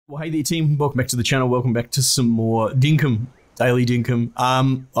Well, hey there team, welcome back to the channel, welcome back to some more Dinkum, daily Dinkum.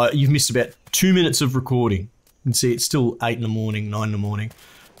 You've missed about 2 minutes of recording. You can see it's still 8 in the morning, 9 in the morning.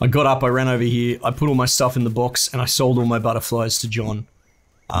 I got up, I ran over here, I put all my stuff in the box and I sold all my butterflies to John.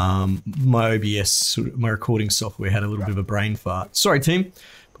 My OBS, my recording software had a little bit of a brain fart. Sorry team,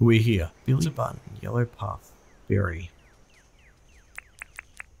 but we're here. Billy button, yellow puff, berry.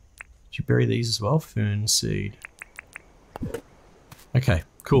 Did you bury these as well? Fern seed. Okay,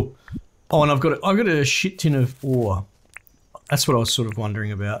 cool. Oh, and I've got a shit tin of ore. That's what I was sort of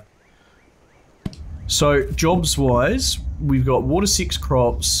wondering about. So, jobs-wise, we've got water 6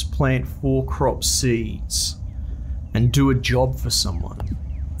 crops, plant 4 crop seeds, and do a job for someone.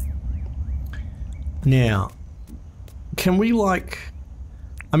 Now, can we like...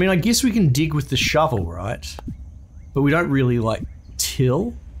 I mean, I guess we can dig with the shovel, right? But we don't really like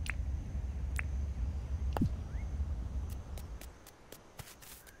till.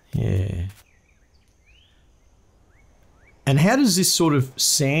 Yeah. And how does this sort of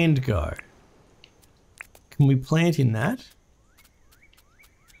sand go? Can we plant in that?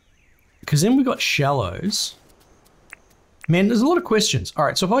 Because then we got shallows. Man, there's a lot of questions. All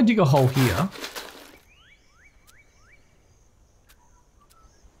right, so if I dig a hole here.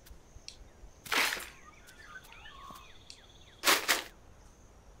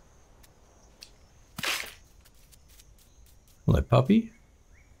 Hello, puppy.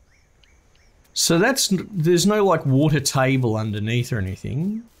 So there's no like water table underneath or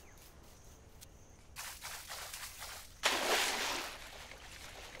anything.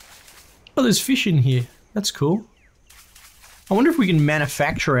 Oh, there's fish in here. That's cool. I wonder if we can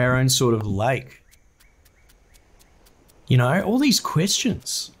manufacture our own sort of lake. You know, all these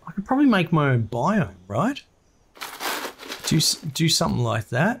questions. I could probably make my own biome, right? Do something like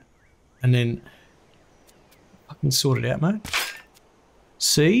that. And then I can sort it out, mate.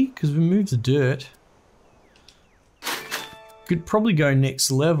 See, because we moved the dirt. Could probably go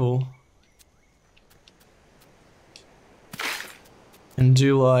next level. And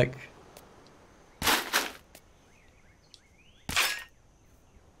do like...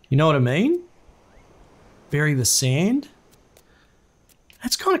 You know what I mean? Bury the sand.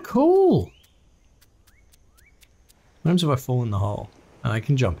 That's kind of cool. What happens if I fall in the hole? Oh, I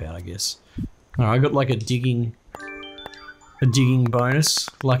can jump out, I guess. Alright, I got like a digging bonus.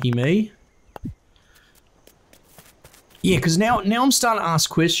 Lucky me. Yeah, because now I'm starting to ask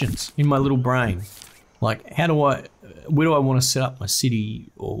questions in my little brain. Like, where do I want to set up my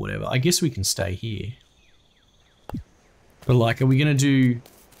city or whatever? I guess we can stay here. But like, are we going to do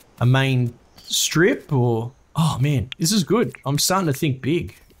a main strip or... Oh man, this is good. I'm starting to think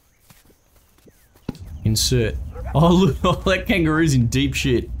big. Insert. Oh look, oh, that kangaroo's in deep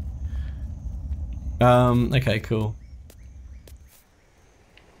shit. Okay, cool.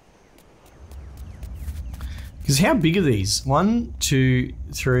 Because how big are these? 1, 2,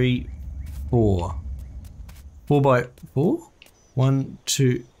 3, 4. 4 by 4? 1,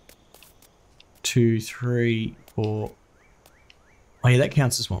 2, 2, 3, 4. Oh yeah, that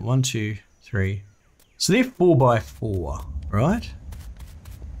counts as one. 1, 2, 3. So they're 4 by 4, right?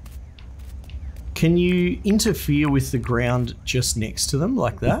 Can you interfere with the ground just next to them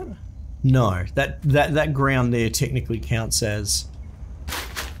like that? No, that ground there technically counts as...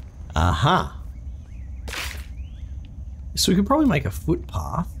 Aha. So we could probably make a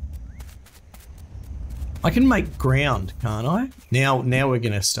footpath. I can make ground, can't I? Now we're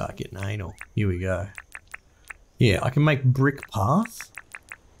gonna start getting anal. Here we go. Yeah, I can make brick path,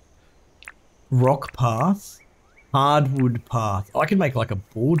 rock path, hardwood path. I can make like a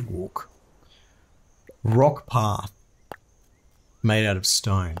boardwalk. Rock path made out of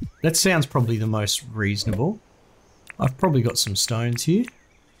stone. That sounds probably the most reasonable. I've probably got some stones here.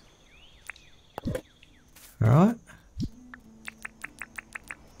 All right.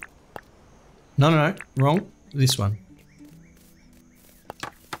 No, wrong. This one.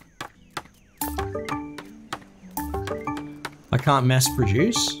 I can't mass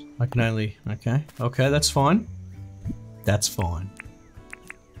produce. I can only, okay, that's fine. That's fine.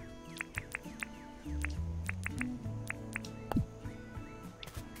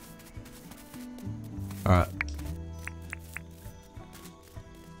 All right.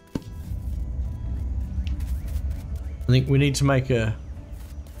 I think we need to make a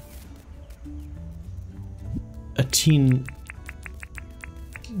tin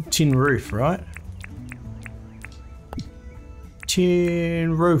roof, right?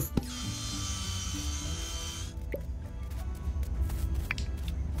 Tin roof.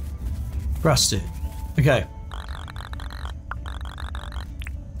 Rusted. Okay.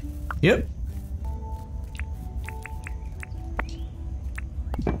 Yep.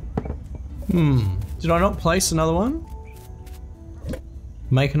 Did I not place another one?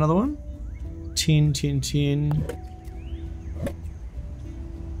 Make another one? Tin, tin, tin.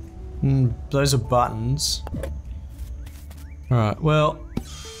 Those are buttons. Alright, well.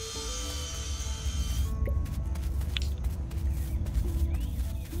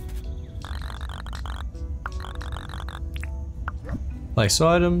 Place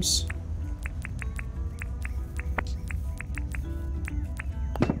items.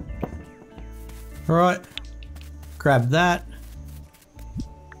 Alright. Grab that.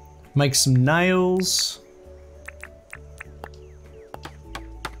 Make some nails.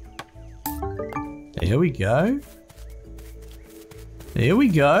 There we go. There we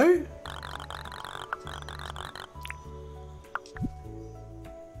go.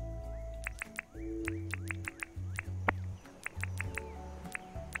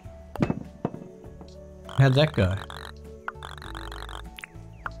 How'd that go?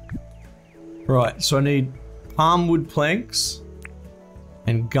 Right, so I need palm wood planks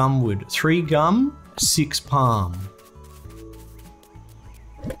and gum wood. 3 gum, 6 palm.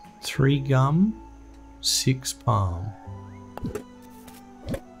 3 gum, 6 palm.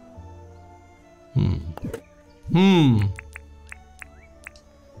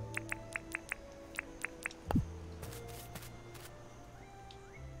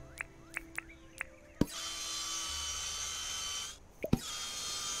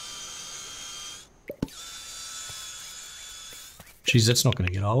 Jeez, that's not going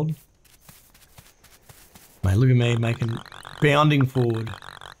to get old. Mate, look at me making, bounding forward.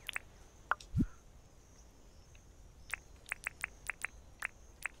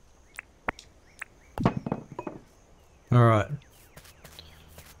 All right.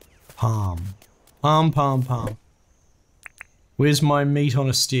 Palm. Palm, palm, palm. Where's my meat on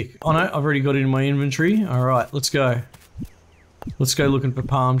a stick? Oh no, I've already got it in my inventory. All right, let's go. Let's go looking for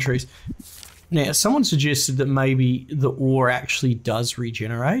palm trees. Now, someone suggested that maybe the ore actually does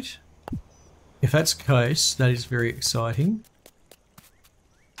regenerate. If that's the case, that is very exciting.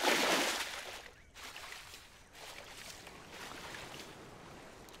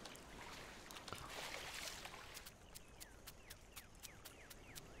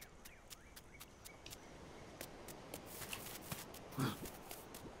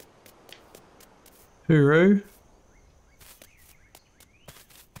 Hooroo.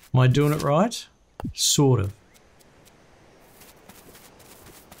 Am I doing it right? Sort of.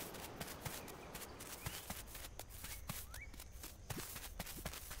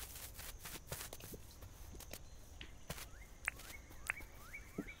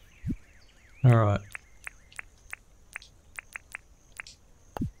 All right.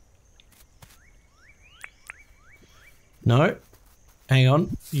 No. Hang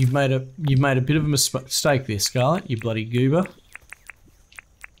on. You've made a bit of a mistake there, Scarlet, you bloody goober.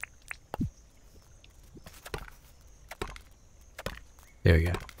 There we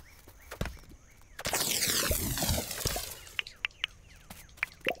go.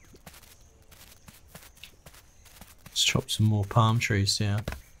 Let's chop some more palm trees down.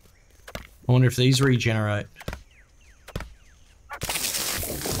 I wonder if these regenerate.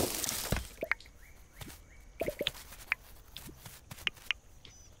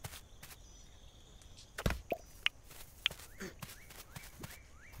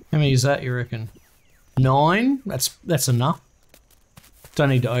 How many is that, you reckon? 9? That's enough. Don't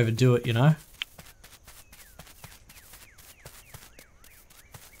need to overdo it, you know.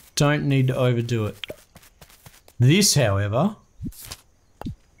 Don't need to overdo it. This, however,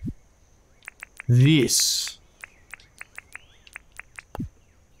 this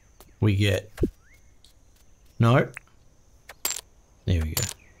we get. No. There we go.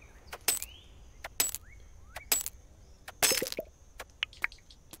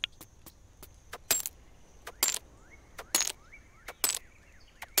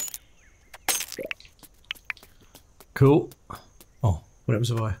 Cool. Oh, what happens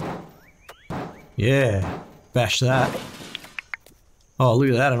if I... Yeah, bash that. Oh, look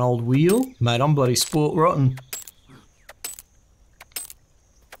at that, an old wheel. Mate, I'm bloody sport rotten.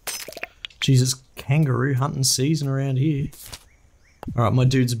 Jesus, kangaroo hunting season around here. Alright, my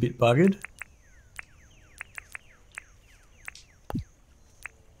dude's a bit buggered.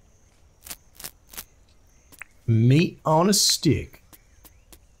 Meat on a stick.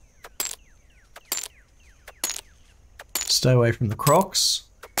 Stay away from the crocs.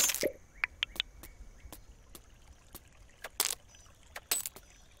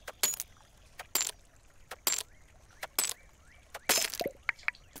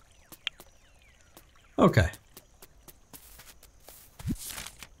 Okay.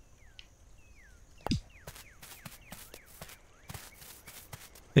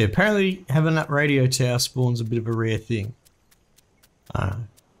 Yeah, apparently having that radio tower spawns a bit of a rare thing.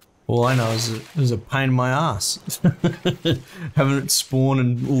 All I know is it was a pain in my ass. Having it spawn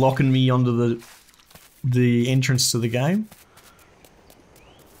and locking me onto the entrance to the game.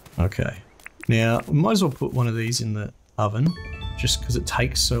 Okay. Now, we might as well put one of these in the oven, just because it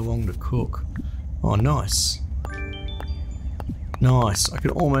takes so long to cook. Oh, nice. Nice. I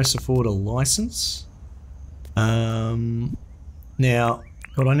could almost afford a license. Now,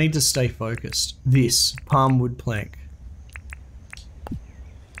 God, I need to stay focused. This, palm wood plank.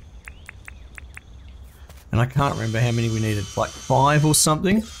 And I can't remember how many we needed, like 5 or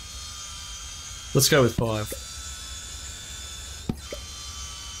something? Let's go with 5.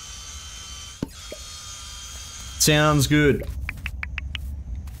 Sounds good.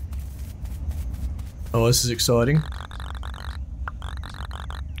 Oh, this is exciting.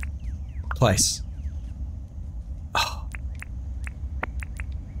 Place. Oh.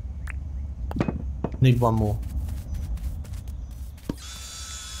 Need one more.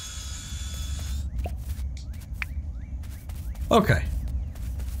 Okay.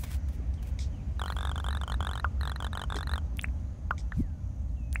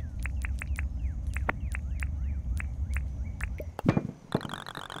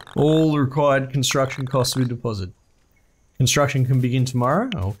 All required construction costs will be deposited. Construction can begin tomorrow.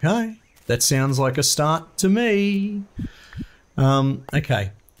 Okay. That sounds like a start to me.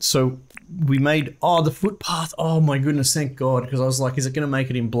 Okay. So we made, oh, the footpath. Oh my goodness, thank God. Because I was like, is it going to make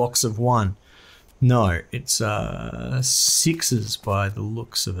it in blocks of 1? No, it's 6s by the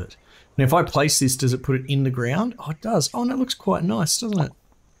looks of it. Now if I place this, does it put it in the ground? Oh, it does. Oh, and it looks quite nice, doesn't it?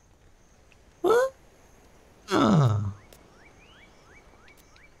 Huh? Ah.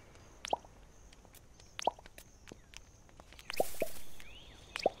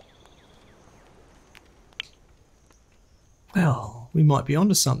 Well, we might be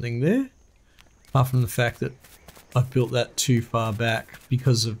onto something there. Apart from the fact that I've built that too far back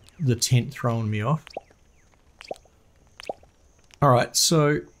because of the tent throwing me off. Alright,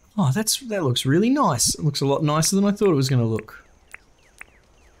 so... Oh, that looks really nice. It looks a lot nicer than I thought it was going to look.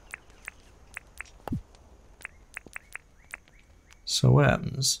 So what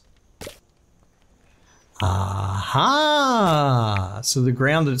happens? Aha! So the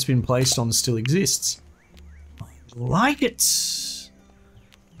ground that it's been placed on still exists. I like it!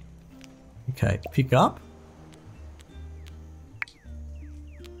 Okay, pick up.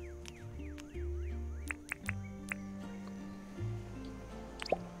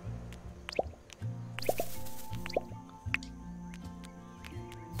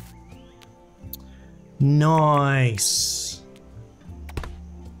 Nice.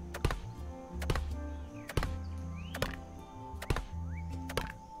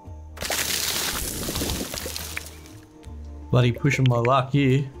 Bloody pushing my luck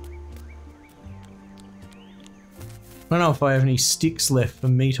here. I don't know if I have any sticks left for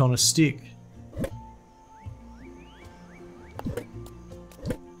meat on a stick.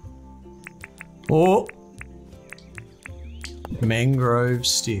 Oh! Mangrove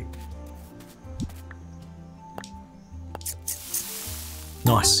stick.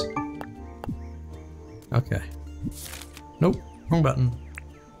 Nice. Okay. Nope, wrong button.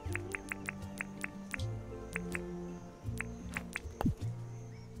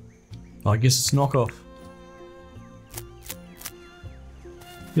 Oh, I guess it's knockoff.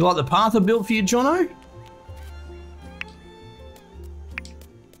 You like the path I built for you, Jono?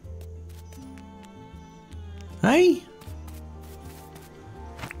 Hey?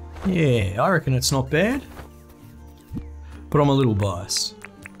 Yeah, I reckon it's not bad. But I'm a little biased.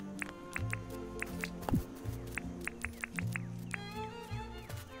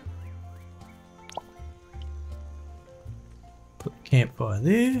 Put the campfire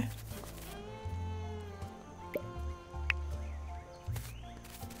there.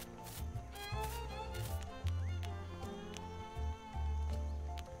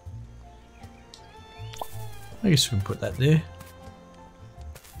 I guess we can put that there.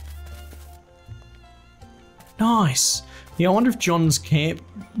 Nice. Yeah, I wonder if John's camp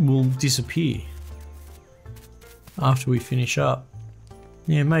will disappear after we finish up.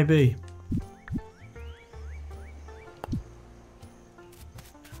 Yeah, maybe.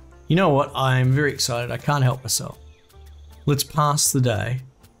 You know what? I'm very excited. I can't help myself. Let's pass the day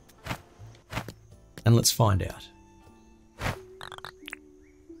and let's find out.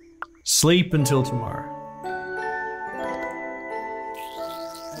 Sleep until tomorrow.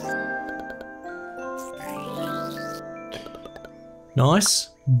 Nice.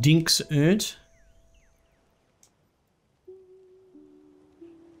 Dinks earned.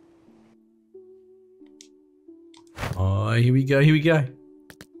 Oh, here we go, here we go.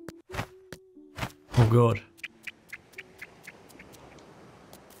 Oh God.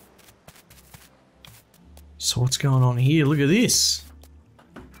 So what's going on here? Look at this.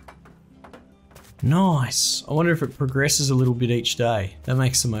 Nice. I wonder if it progresses a little bit each day. That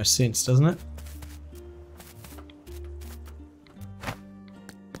makes the most sense, doesn't it?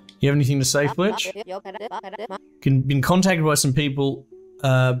 You have anything to say, Fletch? Been contacted by some people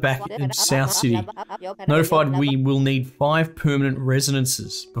back in South City. Notified we will need 5 permanent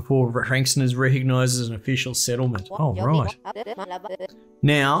residences before Frankston is recognised as an official settlement. Oh, right.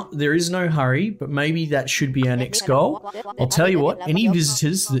 Now, there is no hurry, but maybe that should be our next goal. I'll tell you what, any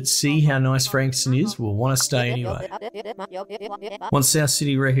visitors that see how nice Frankston is will want to stay anyway. Once South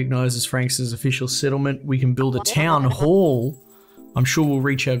City recognises Frankston as official settlement, we can build a town hall. I'm sure we'll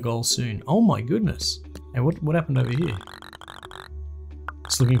reach our goal soon. Oh my goodness. And what happened over here?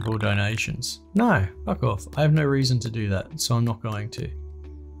 It's looking for donations. No, fuck off. I have no reason to do that, so I'm not going to.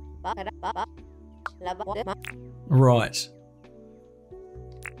 Right.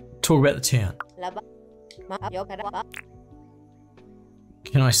 Talk about the town.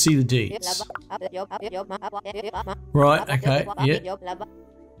 Can I see the deeds? Right, okay, yeah.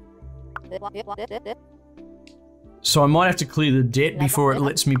 So I might have to clear the debt before it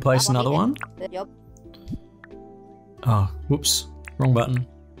lets me place another one. Oh, whoops. Wrong button.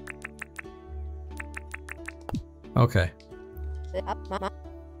 Okay.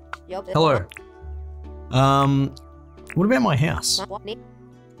 Hello. What about my house?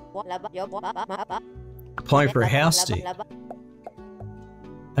 Applying for a house deed.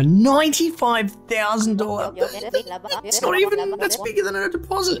 A $95,000. It's not even, that's bigger than a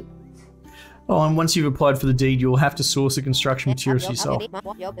deposit. Oh, and once you've applied for the deed, you'll have to source the construction materials yourself.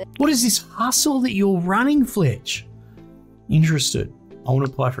 What is this hustle that you're running, Fletch? Interested. I want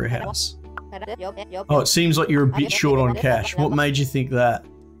to apply for a house. Oh, it seems like you're a bit short on cash. What made you think that?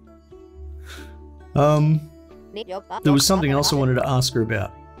 There was something else I wanted to ask her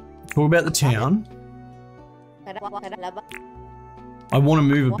about. Talk about the town. I want to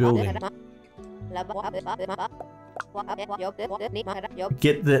move a building.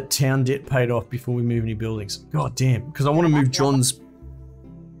 Get the town debt paid off before we move any buildings. God damn, because I want to move John's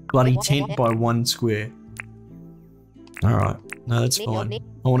bloody tent by 1 square. Alright, no, that's fine.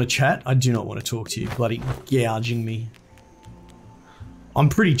 I want to chat. I do not want to talk to you. Bloody gouging me. I'm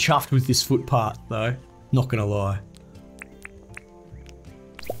pretty chuffed with this foot part, though. Not gonna lie.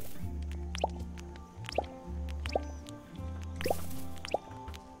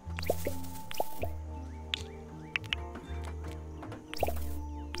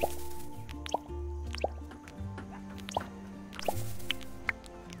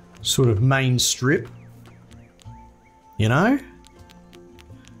 Sort of main strip. You know?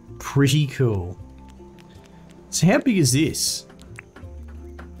 Pretty cool. So how big is this?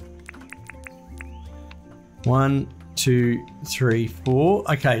 1, 2, 3,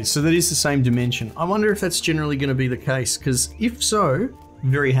 4. Okay, so that is the same dimension. I wonder if that's generally going to be the case, because if so,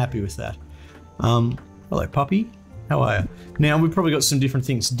 very happy with that. Hello, puppy. How are you? Now, we've probably got some different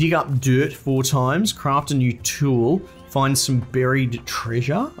things. Dig up dirt 4 times, craft a new tool, find some buried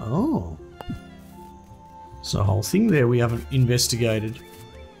treasure. Oh. There's a whole thing there we haven't investigated.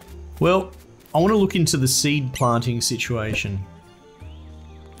 Well, I want to look into the seed planting situation.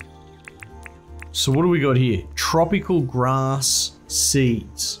 So what do we got here? Tropical grass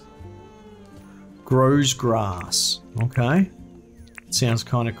seeds. Grows grass. Okay. Sounds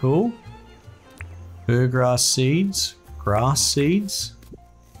kind of cool. Burgrass seeds. Grass seeds.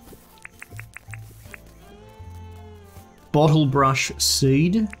 Bottle brush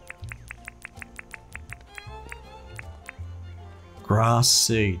seed. Grass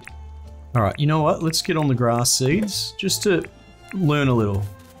seed. All right, you know what? Let's get on the grass seeds just to learn a little.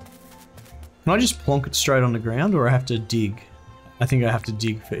 Can I just plonk it straight on the ground, or I have to dig? I think I have to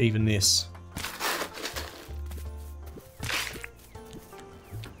dig for even this.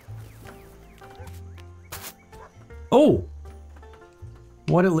 Oh!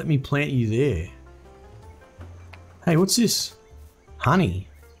 Why did it let me plant you there? Hey, what's this? Honey.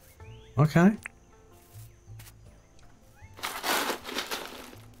 Okay.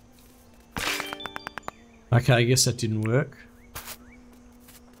 Okay, I guess that didn't work.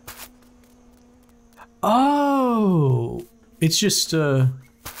 Oh! It's just, it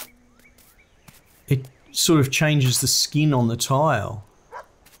sort of changes the skin on the tile.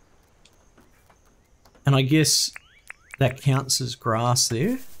 And I guess that counts as grass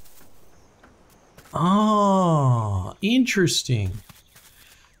there. Oh, interesting.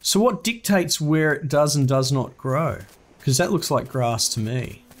 So what dictates where it does and does not grow? Because that looks like grass to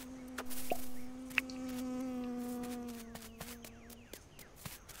me.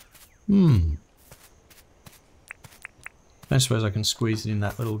 I suppose I can squeeze it in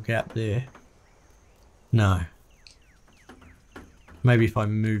that little gap there. No. Maybe if I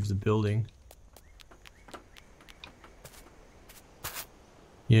move the building.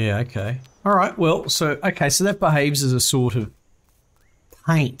 Yeah, okay. Alright, well, so that behaves as a sort of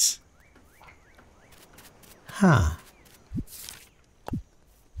paint. Huh.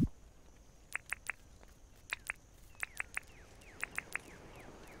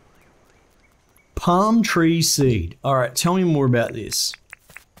 Palm tree seed. Alright, tell me more about this.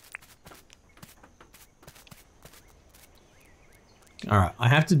 Alright, I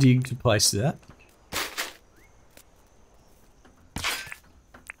have to dig to place that.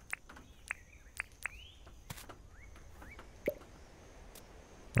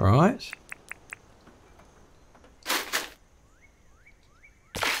 Alright.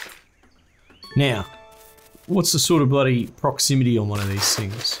 Now, what's the sort of bloody proximity on one of these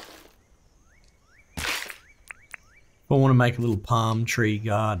things? I want to make a little palm tree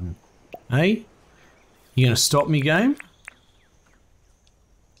garden. Hey? You gonna stop me, game?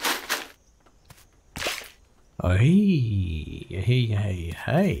 Oh, hey.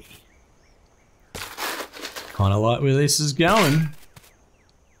 Kinda like where this is going.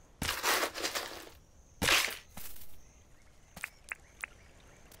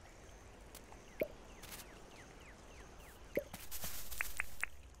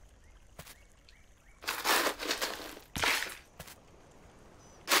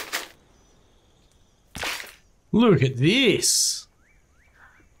 Look at this.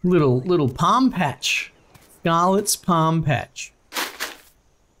 Little palm patch. Scarlet's palm patch.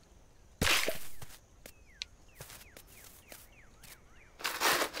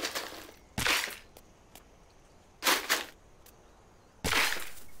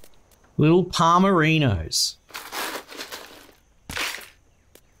 Little palmerinos.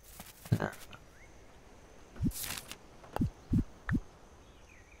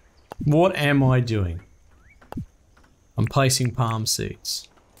 What am I doing? I'm placing palm seeds.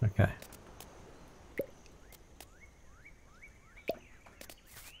 Okay.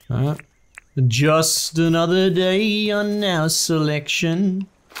 Just another day on our selection.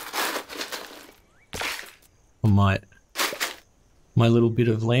 On my little bit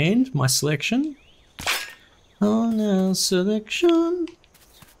of land, my selection. On our selection.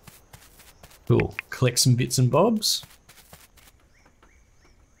 Cool. Collect some bits and bobs.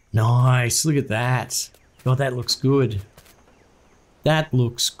 Nice. Look at that. God, that looks good. That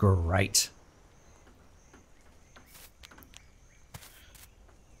looks great.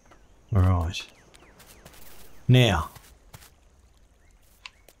 All right. Now,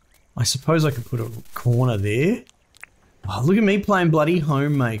 I suppose I could put a corner there. Oh, look at me playing bloody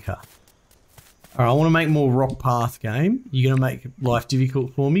homemaker. All right, I want to make more rock path game. You're going to make life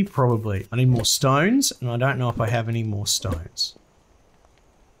difficult for me? Probably. I need more stones, and I don't know if I have any more stones.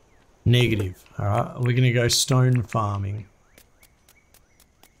 Negative. All right, we're going to go stone farming.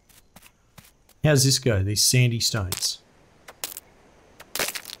 How's this go? These sandy stones.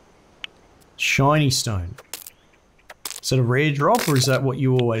 Shiny stone. Is that a rare drop or is that what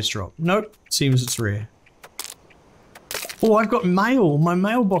you always drop? Nope, seems it's rare. Oh, I've got mail. My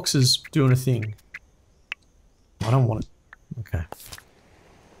mailbox is doing a thing. I don't want it. Okay.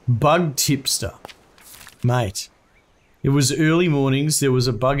 Bug tipster. Mate. It was early mornings. There was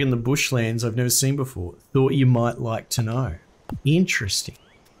a bug in the bushlands I've never seen before. Thought you might like to know. Interesting.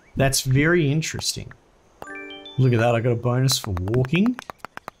 That's very interesting. Look at that. I got a bonus for walking.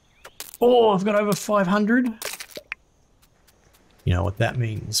 Oh, I've got over 500. You know what that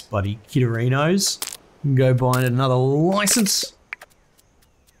means, buddy. Kitterinos. Go buy another license.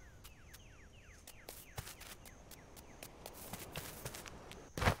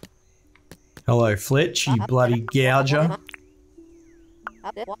 Hello, Fletch, you bloody gouger.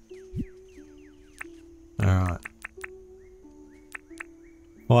 Alright.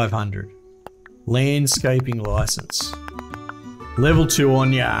 500. Landscaping license. Level 2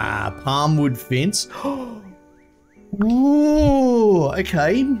 on ya. Palmwood fence. Ooh,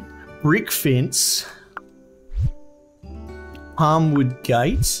 okay. Brick fence. Palmwood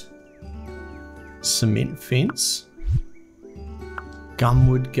gate. Cement fence.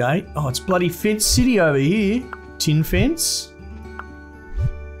 Gumwood gate. Oh, it's bloody Fence City over here. Tin fence.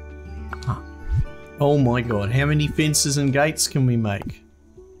 Oh my god, how many fences and gates can we make?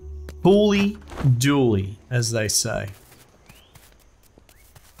 Fully dooly, as they say.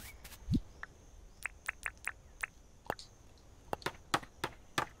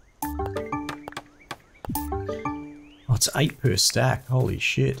 Oh, it's 8 per stack. Holy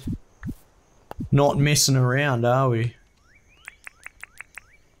shit. Not messing around, are we?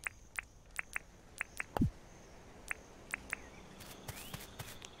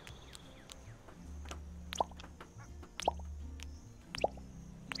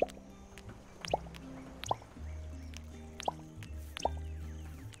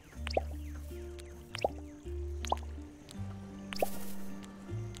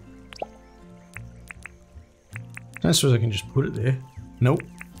 I suppose I can just put it there. Nope.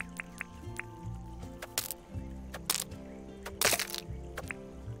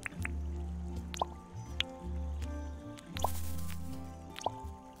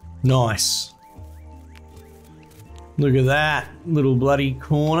 Nice. Look at that little bloody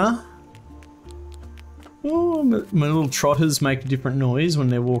corner. Oh, my little trotters make a different noise when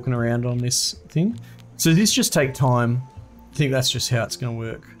they're walking around on this thing. So this just take time. I think that's just how it's going to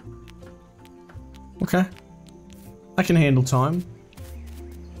work. Okay. I can handle time.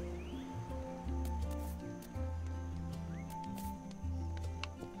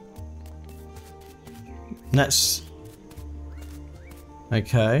 And that's...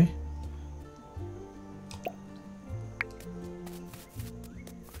 okay.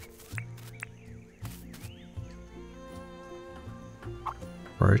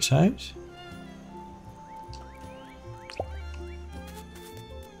 Rotate.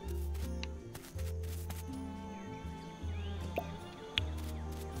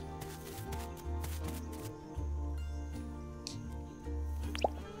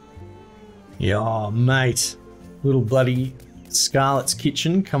 Yeah, mate. Little bloody Scarlet's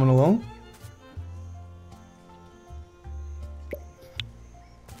kitchen coming along.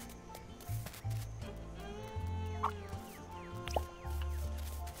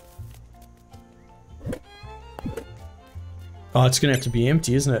 Oh, it's gonna have to be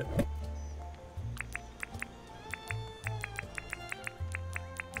empty, isn't it?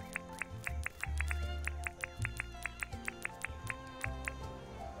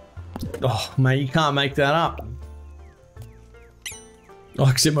 Oh, mate, you can't make that up. Oh,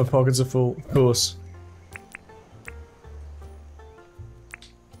 except my pockets are full, of course.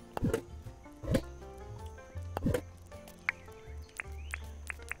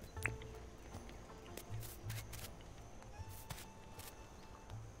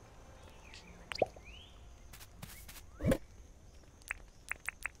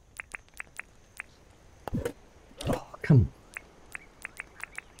 Oh, come on.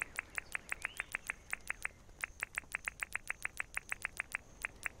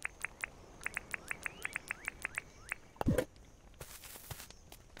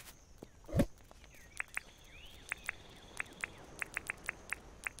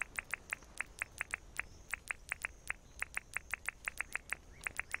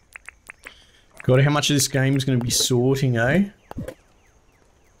 God, how much of this game is going to be sorting, eh?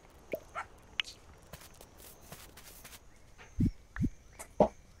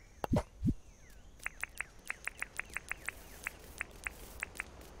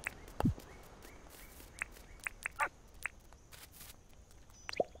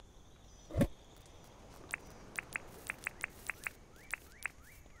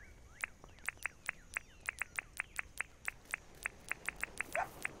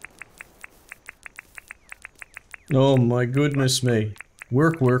 Oh my goodness me.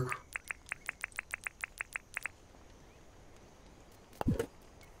 Work, work.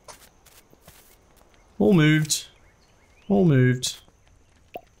 All moved. All moved.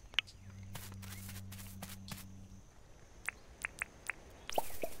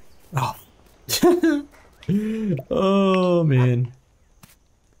 Oh. Oh man.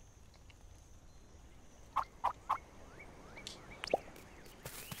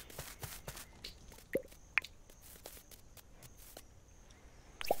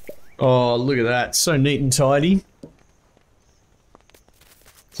 Oh, look at that. So neat and tidy.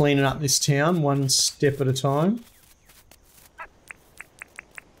 Cleaning up this town one step at a time.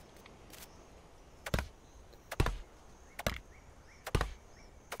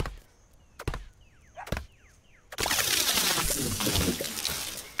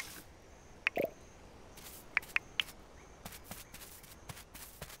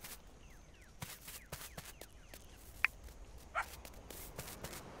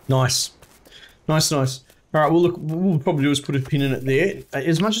 Nice. Nice, nice. All right, well, look, what we'll probably do is put a pin in it there.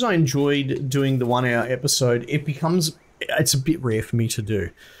 As much as I enjoyed doing the 1 hour episode, it's a bit rare for me to do.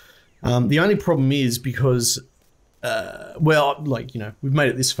 The only problem is because, well, like, you know, we've made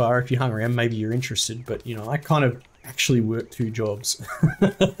it this far. If you hung around, maybe you're interested. But, you know, I kind of actually work 2 jobs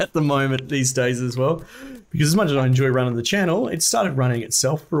at the moment these days as well. Because as much as I enjoy running the channel, it started running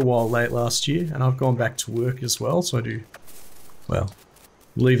itself for a while late last year. And I've gone back to work as well. So I do, well,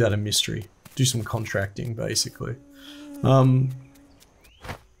 leave that a mystery. Do some contracting, basically.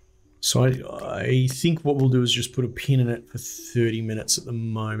 So I think what we'll do is just put a pin in it for 30 minutes at the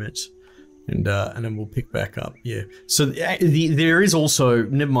moment, and then we'll pick back up. Yeah. So there is also,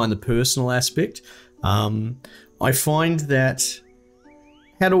 never mind the personal aspect. I find that,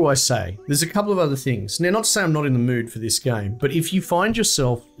 how do I say? There's a couple of other things. Now, not to say I'm not in the mood for this game, but if you find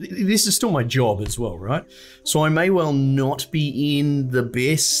yourself this is still my job as well, right? So I may well not be in the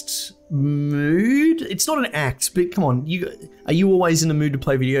best mood. It's not an act, but come on, are you always in the mood to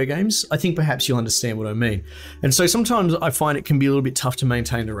play video games? I think perhaps you'll understand what I mean. And so sometimes I find it can be a little bit tough to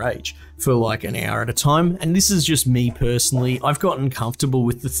maintain the rage for like an hour at a time. And this is just me personally. I've gotten comfortable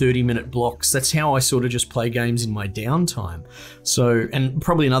with the 30-minute blocks. That's how I sort of just play games in my downtime. So, and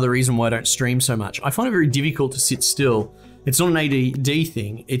probably another reason why I don't stream so much. I find it very difficult to sit still. It's not an ADD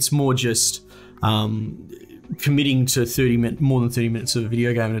thing. It's more just committing to more than 30 minutes of a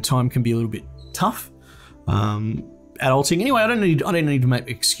video game at a time can be a little bit tough. Adulting. Anyway, I don't need to make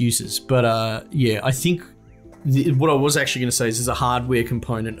excuses, but yeah, I think what I was actually going to say is there's a hardware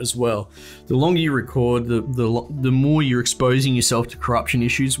component as well. The longer you record, the more you're exposing yourself to corruption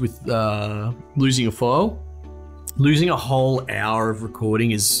issues with losing a file. Losing a whole hour of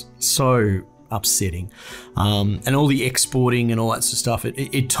recording is so upsetting, and all the exporting and all that sort of stuff.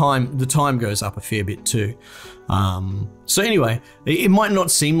 The time goes up a fair bit too. So anyway, it might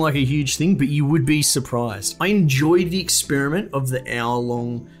not seem like a huge thing, but you would be surprised. I enjoyed the experiment of the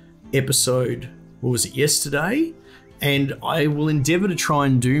hour-long episode. What was it, yesterday? And I will endeavor to try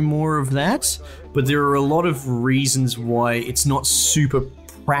and do more of that. But there are a lot of reasons why it's not super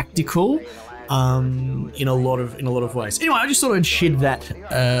practical. In a lot of ways. Anyway, I just thought I'd shed that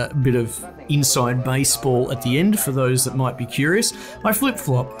bit of inside baseball at the end for those that might be curious. I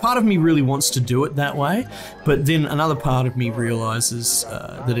flip-flop. Part of me really wants to do it that way, but then another part of me realizes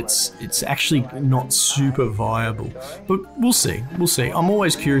that it's actually not super viable. But we'll see. We'll see. I'm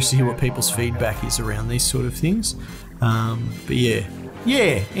always curious to hear what people's feedback is around these sort of things. But yeah.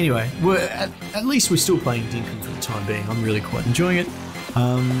 Anyway, at least we're still playing Dinkum for the time being. I'm really quite enjoying it.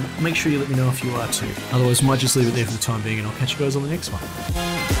 Make sure you let me know if you are too. Otherwise, I might just leave it there for the time being, and I'll catch you guys on the next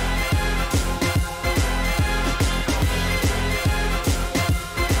one.